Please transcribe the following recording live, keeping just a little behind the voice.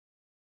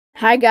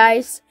Hi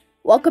guys,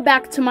 welcome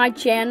back to my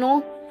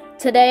channel.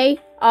 Today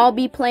I'll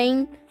be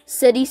playing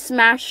City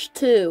Smash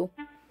 2.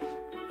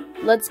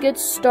 Let's get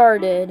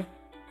started.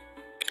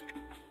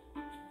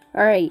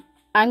 Alright,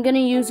 I'm gonna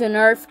use an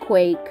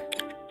earthquake.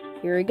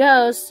 Here it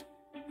goes.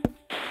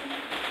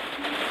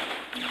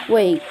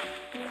 Wait.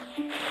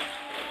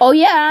 Oh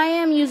yeah, I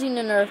am using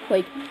an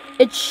earthquake.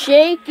 It's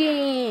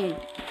shaking!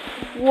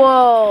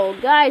 Whoa,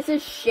 guys,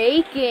 it's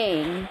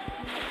shaking.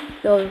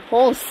 The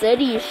whole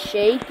city is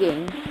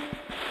shaking.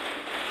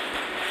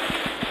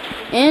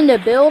 And the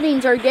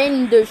buildings are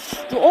getting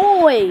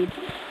destroyed.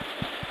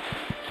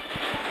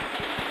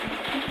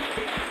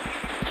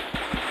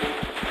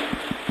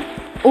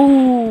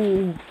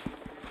 Ooh.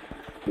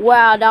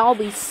 Wow, that'll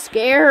be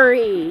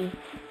scary.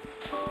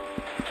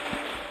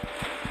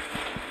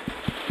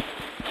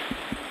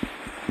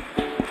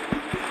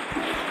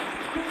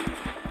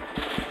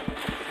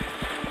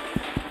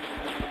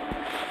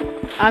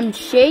 I'm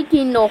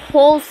shaking the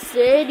whole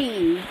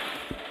city.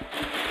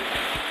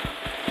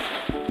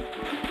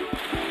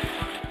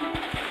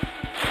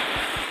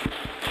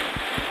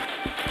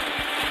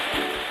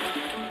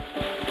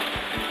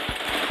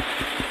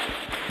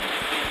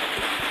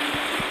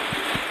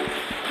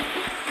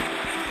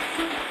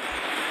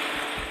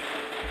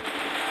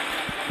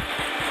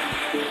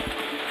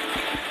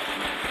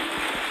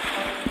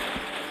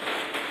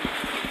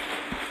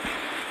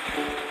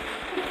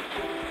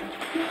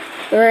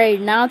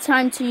 Alright, now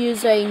time to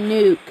use a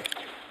nuke.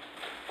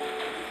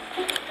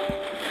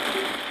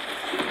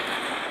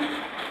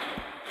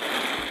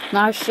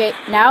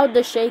 Now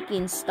the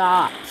shaking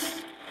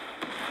stops.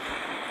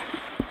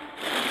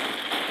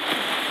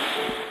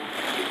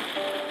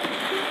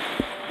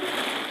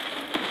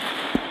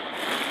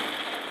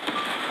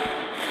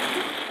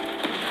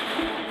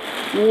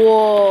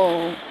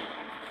 Whoa.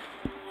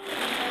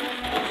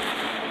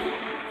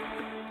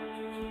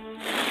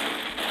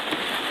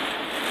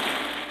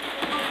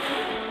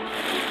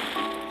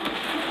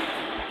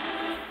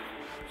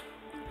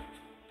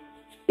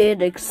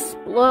 It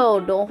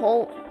exploded.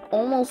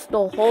 Almost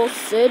the whole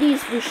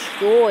city's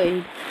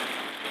destroyed.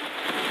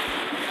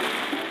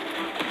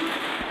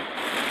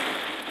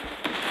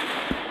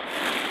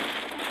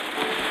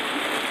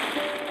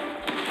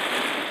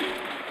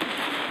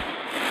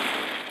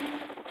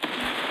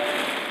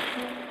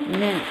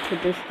 Meant to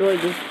destroy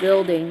this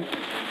building.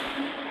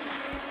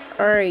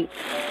 Alright.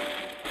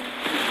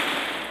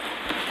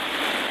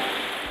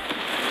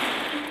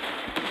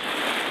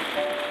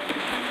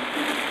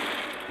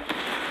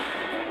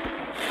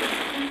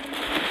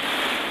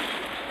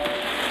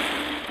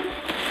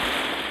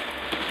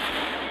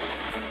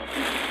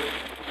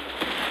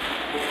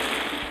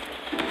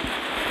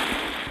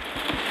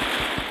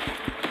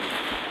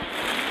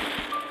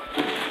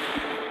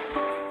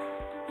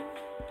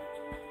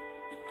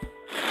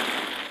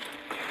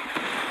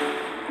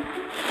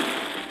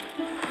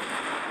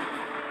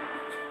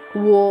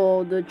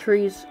 Whoa, the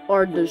trees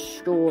are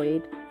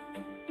destroyed.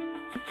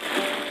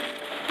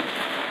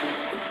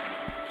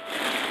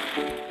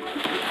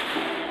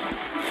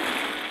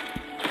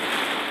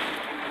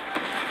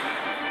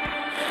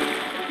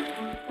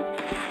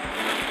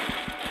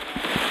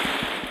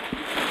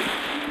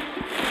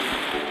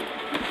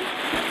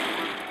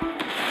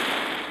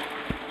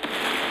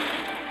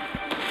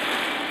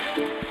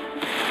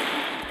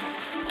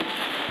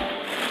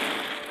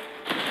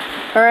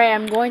 Alright,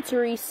 I'm going to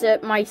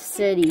reset my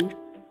city.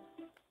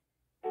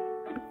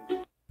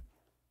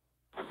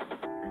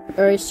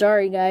 Alright,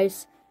 sorry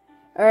guys.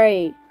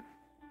 Alright.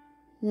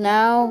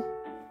 Now,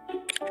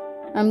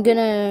 I'm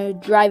gonna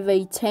drive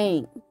a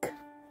tank.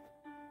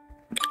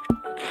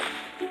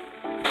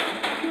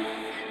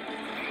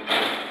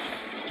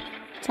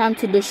 Time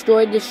to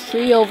destroy this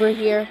tree over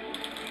here.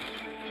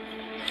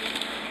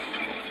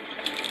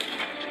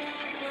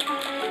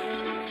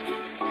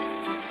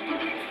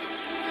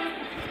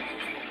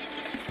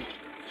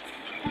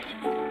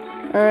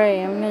 Alright,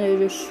 I'm gonna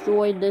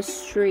destroy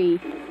this tree.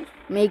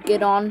 Make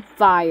it on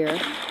fire.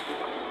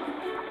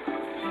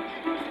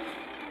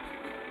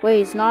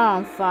 Wait, it's not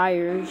on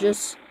fire. It's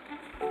just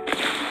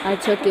I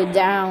took it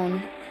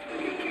down.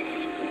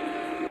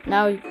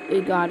 Now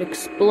it got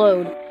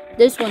explode.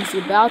 This one's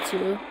about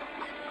to.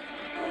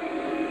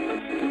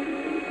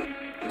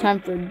 Time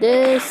for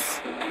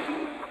this.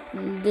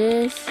 And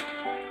this.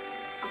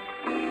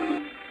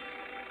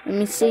 Let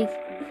me see.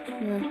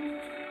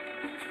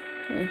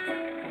 Okay.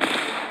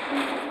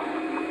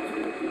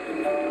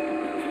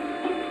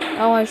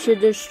 Oh, I should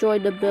destroy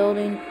the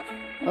building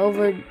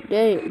over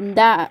there.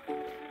 That.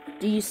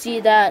 Do you see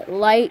that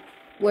light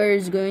where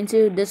it's going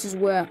to? This is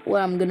what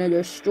I'm gonna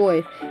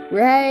destroy.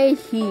 Right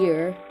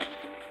here.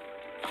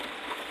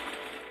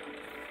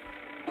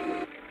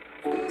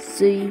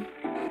 See?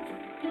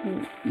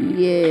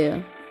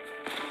 Yeah.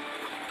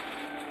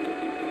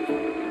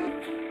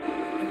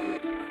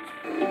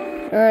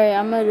 Alright,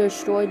 I'm gonna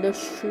destroy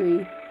this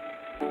tree.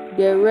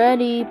 Get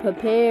ready,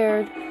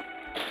 prepared.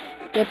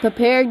 Get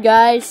prepared,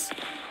 guys.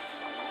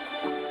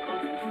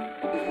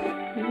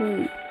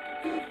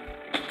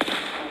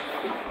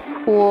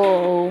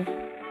 Whoa.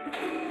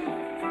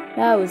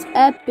 That was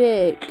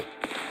epic.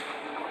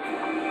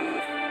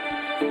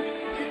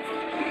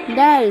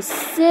 That is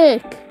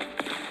sick.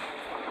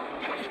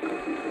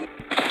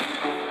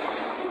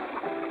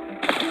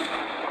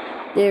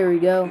 There we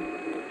go.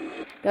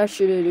 That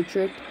should do the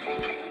trick.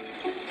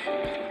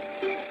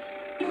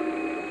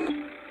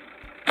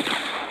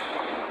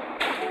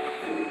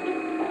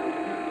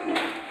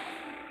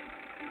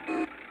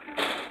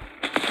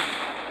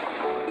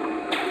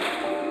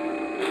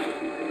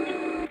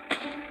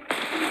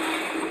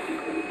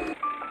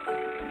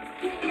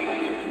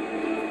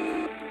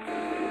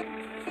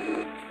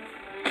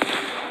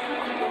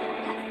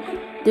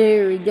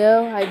 There we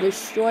go. I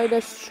destroyed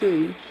this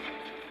tree.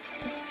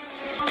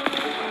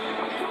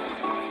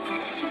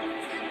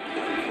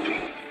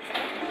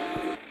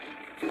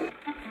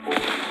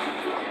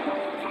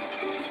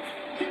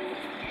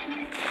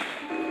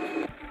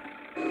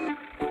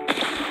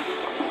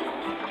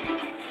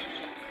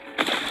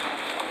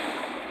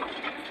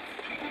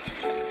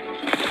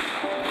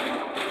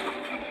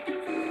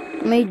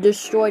 Let me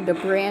destroy the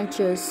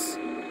branches.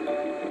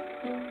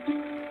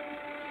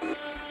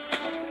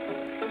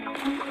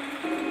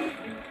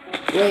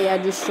 Wait, I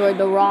destroyed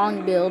the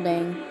wrong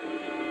building.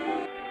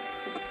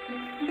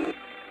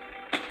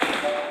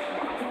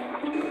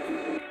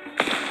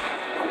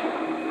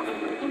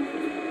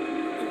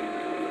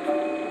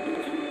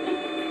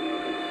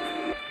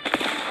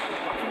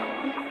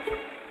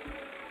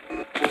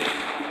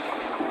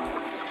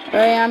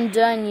 Alright, I'm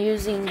done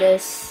using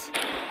this.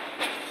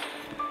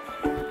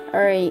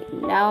 Alright,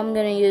 now I'm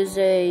gonna use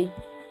a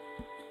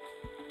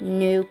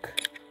nuke.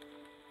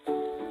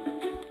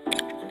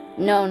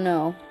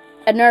 No.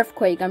 An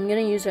earthquake. I'm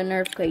gonna use an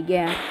earthquake,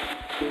 yeah.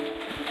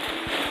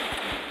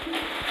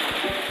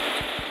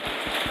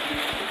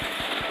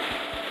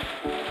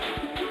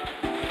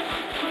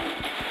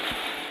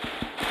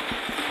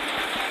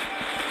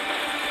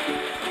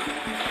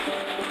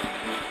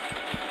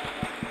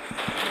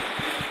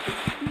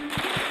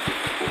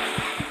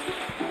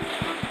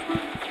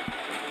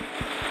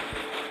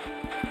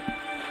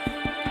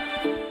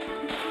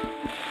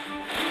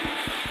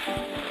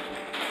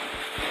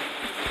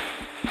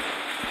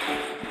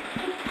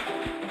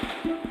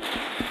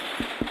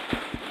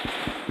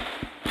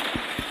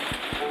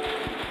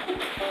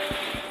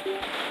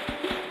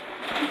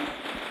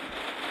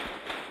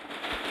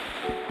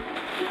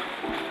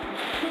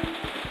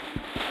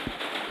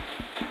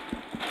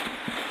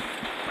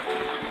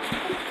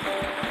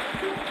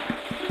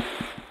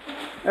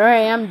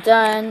 Alright, I'm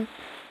done.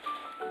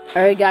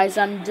 Alright guys,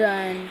 I'm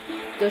done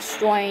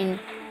destroying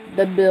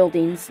the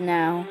buildings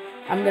now.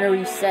 I'm gonna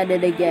reset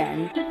it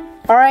again.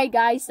 Alright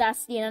guys,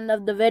 that's the end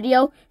of the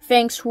video.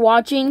 Thanks for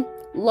watching.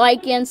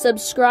 Like and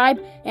subscribe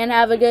and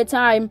have a good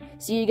time.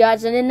 See you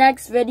guys in the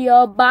next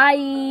video.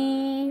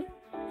 Bye!